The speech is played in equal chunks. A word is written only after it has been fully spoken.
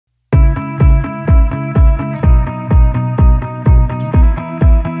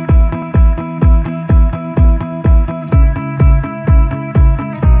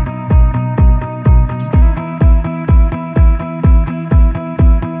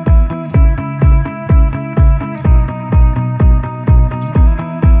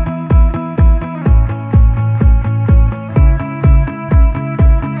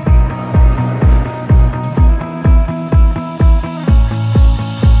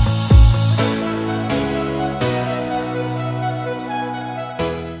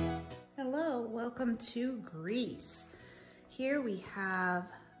to Greece. Here we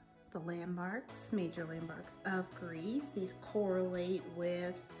have the landmarks, major landmarks of Greece. These correlate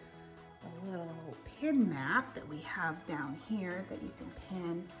with a little pin map that we have down here that you can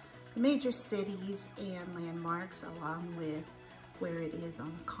pin the major cities and landmarks along with where it is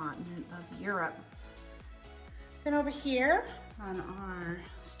on the continent of Europe. Then over here on our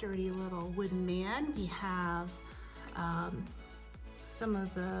sturdy little wooden man, we have some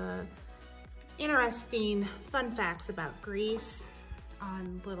of the interesting fun facts about Greece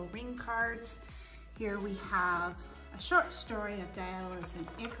on little ring cards. Here we have a short story of Daedalus and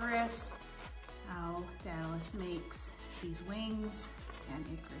Icarus, how Daedalus makes these wings and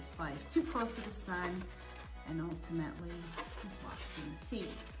Icarus flies too close to the sun and ultimately is lost in the sea.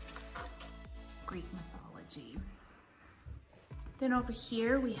 Greek mythology. Then over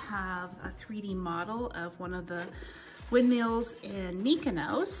here we have a 3D model of one of the windmills in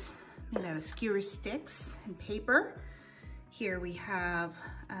Mykonos, made out of skewer sticks and paper. Here we have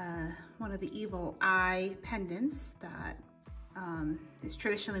one of the evil eye pendants that is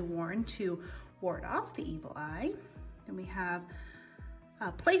traditionally worn to ward off the evil eye. Then we have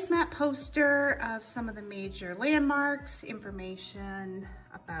a placemat poster of some of the major landmarks, information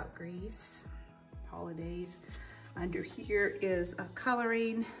about Greece, holidays. Under here is a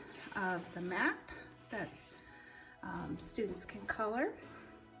coloring of the map that students can color.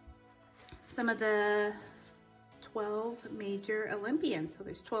 Some of the 12 major Olympians. So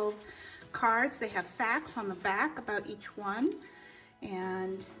there's 12 cards. They have facts on the back about each one.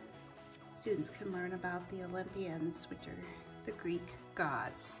 And students can learn about the Olympians, which are the Greek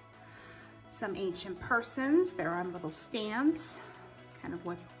gods. Some ancient persons. They're on little stands. Kind of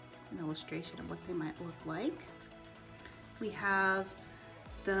what an illustration of what they might look like. We have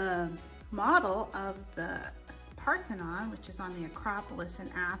the model of the Parthenon, which is on the Acropolis in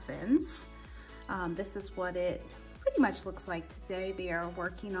Athens. This is what it pretty much looks like today. They are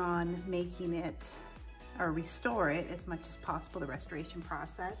working on making it or restore it as much as possible, the restoration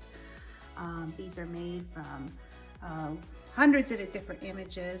process. These are made from hundreds of different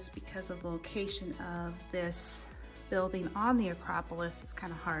images because of the location of this building on the Acropolis. It's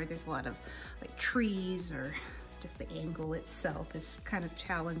kind of hard. There's a lot of like trees, or just the angle itself is kind of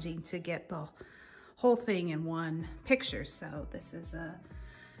challenging to get the whole thing in one picture. So this is a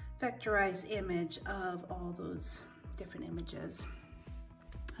vectorized image of all those different images.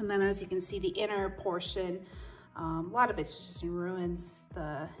 And then as you can see, the inner portion, a lot of it's just in ruins.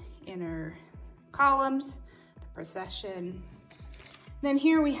 The inner columns, the procession. Then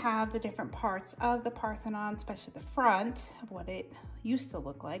here we have the different parts of the Parthenon, especially the front of what it used to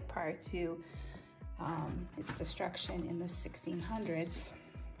look like prior to its destruction in the 1600s.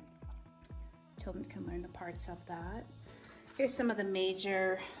 Children can learn the parts of that. Here's some of the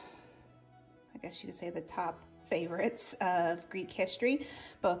major, I guess you could say the top favorites of Greek history,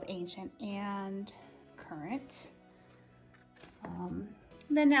 both ancient and current.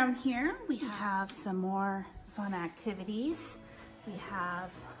 Then down here we have some more fun activities. We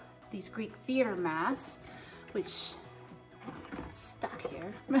have these Greek theater masks, which I'm kind of stuck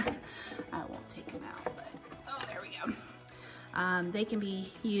here. I won't take them out, but oh, there we go. They can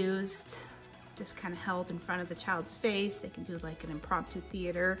be used just kind of held in front of the child's face. They can do like an impromptu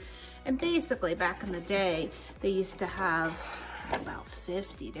theater. And basically back in the day, they used to have about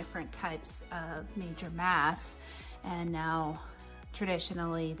 50 different types of major masks. And now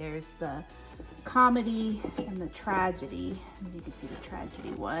traditionally there's the comedy and the tragedy. As you can see, the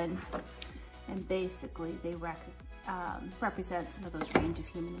tragedy one. And basically they represent some of those range of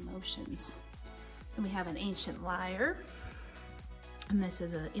human emotions. And we have an ancient lyre. And this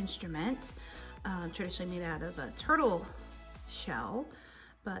is an instrument traditionally made out of a turtle shell,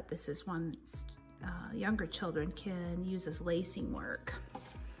 but this is one younger children can use as lacing work.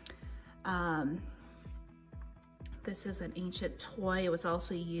 This is an ancient toy. It was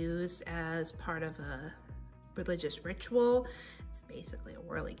also used as part of a religious ritual. It's basically a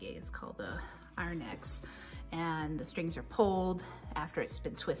whirligig. It's called the Arnex, and the strings are pulled after it's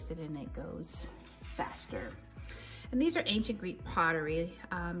been twisted and it goes faster. And these are ancient Greek pottery,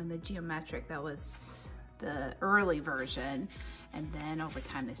 and the geometric, that was the early version. And then over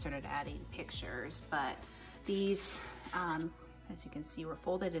time they started adding pictures. But these, as you can see, were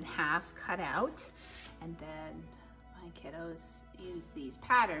folded in half, cut out. And then my kiddos use these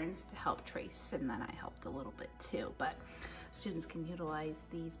patterns to help trace, and then I helped a little bit too. But students can utilize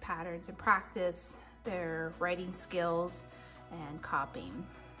these patterns and practice their writing skills and copying.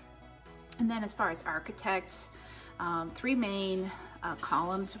 And then as far as architects, three main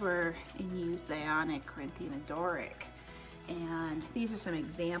columns were in use: the Ionic, Corinthian, and Doric. And these are some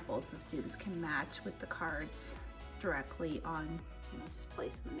examples the students can match with the cards directly on, just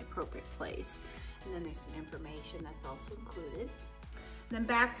place them in the appropriate place. And then there's some information that's also included. Then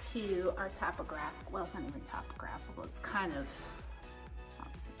back to our topographical, well, it's not even topographical, it's kind of,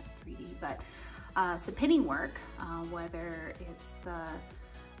 obviously not 3D, but some pinning work, whether it's the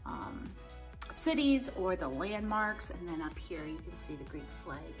cities or the landmarks. And then up here you can see the Greek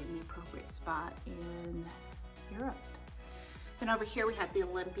flag in the appropriate spot in Europe. Then over here we have the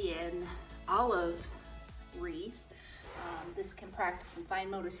Olympian olive wreath. This can practice some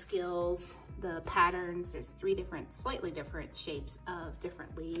fine motor skills, the patterns. There's 3 different, slightly different shapes of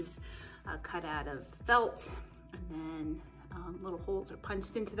different leaves cut out of felt, and then little holes are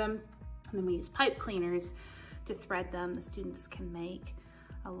punched into them. And then we use pipe cleaners to thread them. The students can make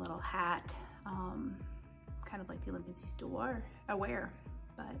a little hat, kind of like the Olympians used to wear,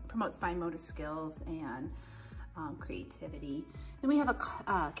 but promotes fine motor skills and creativity. Then we have a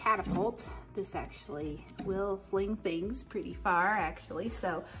catapult. This actually will fling things pretty far, actually,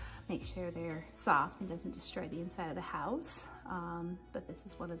 so make sure they're soft and doesn't destroy the inside of the house. But this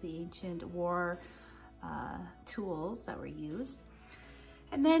is one of the ancient war tools that were used.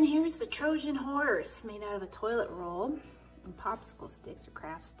 And then here's the Trojan horse, made out of a toilet roll and popsicle sticks or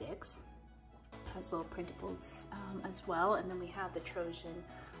craft sticks. Has little printables as well. And then we have the Trojan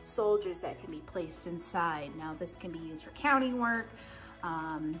soldiers that can be placed inside. Now this can be used for counting work,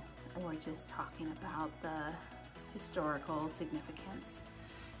 or just talking about the historical significance.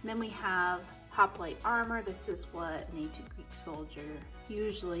 And then we have hoplite armor. This is what an ancient Greek soldier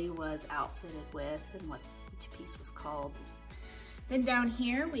usually was outfitted with and what each piece was called. Then down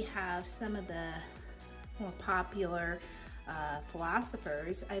here we have some of the more popular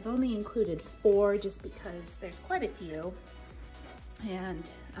philosophers. I've only included 4 just because there's quite a few, and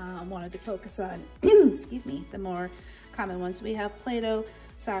wanted to focus on, excuse me, the more common ones. We have Plato,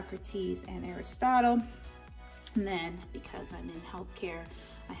 Socrates, and Aristotle. And then because I'm in healthcare,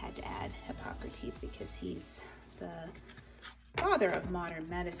 I had to add Hippocrates because he's the father of modern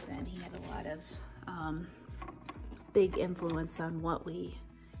medicine. He had a lot of big influence on what we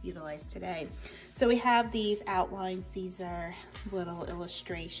utilize today. So we have these outlines. These are little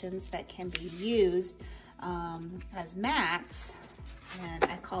illustrations that can be used as mats, and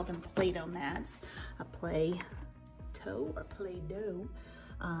I call them Play-Doh mats. A Play-Doh or Play-Doh,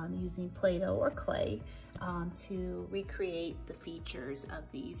 using Play-Doh or clay to recreate the features of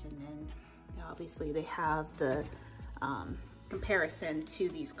these. And then obviously they have the comparison to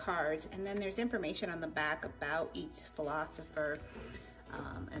these cards, and then there's information on the back about each philosopher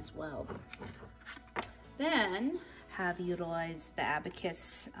as well. Then have utilized the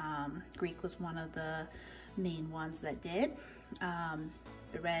abacus. Greek was one of the main ones that did.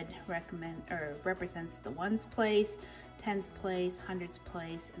 The red represents the ones place, tens place, hundreds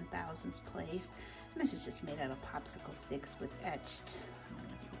place, and thousands place. And this is just made out of popsicle sticks with etched, I don't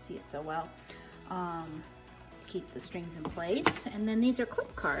know if you can see it so well, to keep the strings in place. And then these are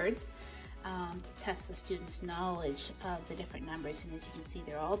clip cards to test the students' knowledge of the different numbers. And as you can see,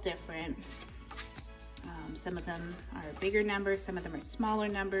 they're all different. Some of them are bigger numbers, some of them are smaller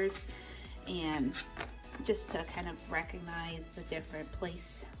numbers, and just to kind of recognize the different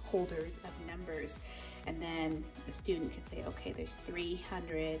placeholders of numbers. And then the student can say, okay, there's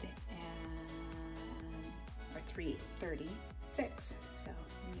 300 or 336. So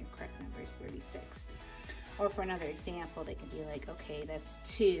your correct number is 36. Or for another example, they can be like, okay, that's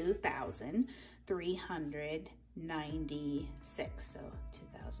 2,396. So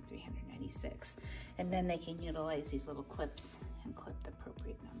 2,396. And then they can utilize these little clips and clip the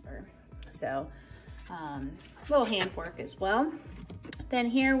appropriate number. So little handwork as well. Then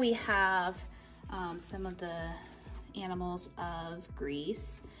here we have some of the animals of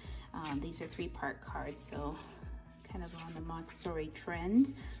Greece. These are 3-part cards, so kind of on the Montessori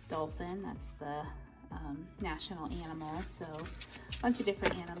trend. Dolphin, that's the national animal, so a bunch of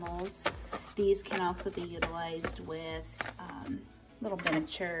different animals. These can also be utilized with little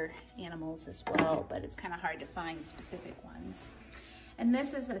miniature animals as well, but it's kind of hard to find specific ones. And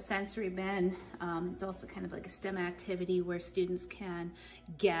this is a sensory bin. It's also kind of like a STEM activity where students can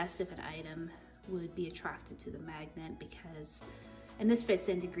guess if an item would be attracted to the magnet, because, and this fits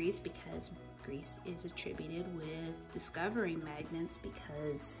into Greece because Greece is attributed with discovering magnets,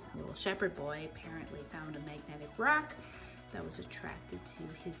 because a little shepherd boy apparently found a magnetic rock that was attracted to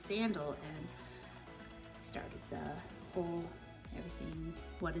his sandal and started the whole everything,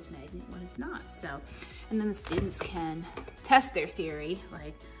 what is magnet, what is not. So, and then the students can test their theory,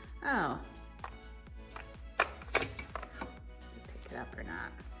 like, oh, pick it up or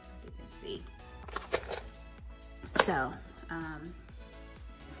not, as you can see. So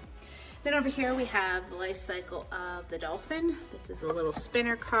Then over here we have the life cycle of the dolphin. This is a little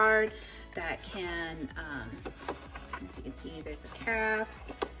spinner card that can, as you can see, there's a calf,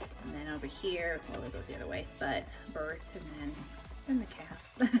 and then over here, well, it goes the other way, but birth, and then the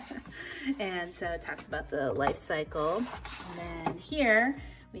calf. And so it talks about the life cycle. And then here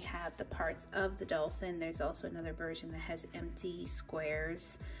we have the parts of the dolphin. There's also another version that has empty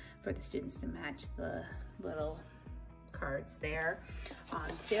squares for the students to match the little cards there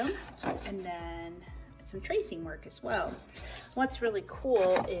onto, and then some tracing work as well. What's really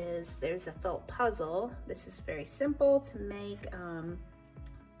cool is there's a felt puzzle. This is very simple to make.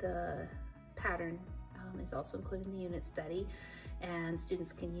 The pattern is also included in the unit study, and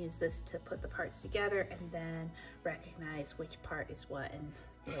students can use this to put the parts together and then recognize which part is what and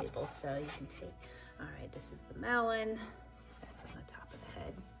label. So you can take, all right, this is the melon, that's on the top of the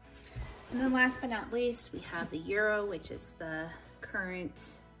head. And then last but not least, we have the euro, which is the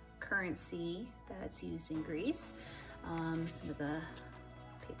current currency that's used in Greece. Some of the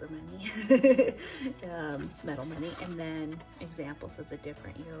paper money, metal money, and then examples of the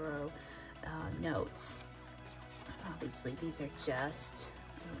different euro notes. Obviously, these are just,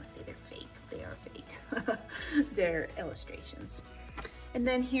 I don't want to say they're fake, they are fake. They're illustrations. And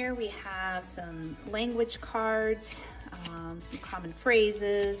then here we have some language cards, some common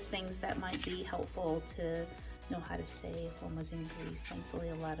phrases, things that might be helpful to know how to say if one was in Greece. Thankfully,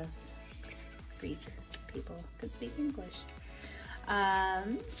 a lot of Greek people can speak English.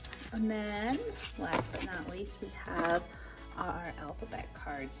 And then, last but not least, we have our alphabet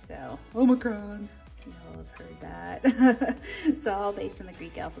cards. So, Omicron, you all have heard that. It's all based on the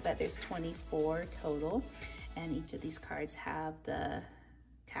Greek alphabet. There's 24 total, and each of these cards have the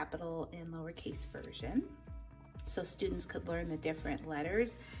capital and lowercase version. So students could learn the different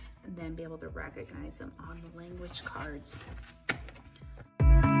letters and then be able to recognize them on the language cards.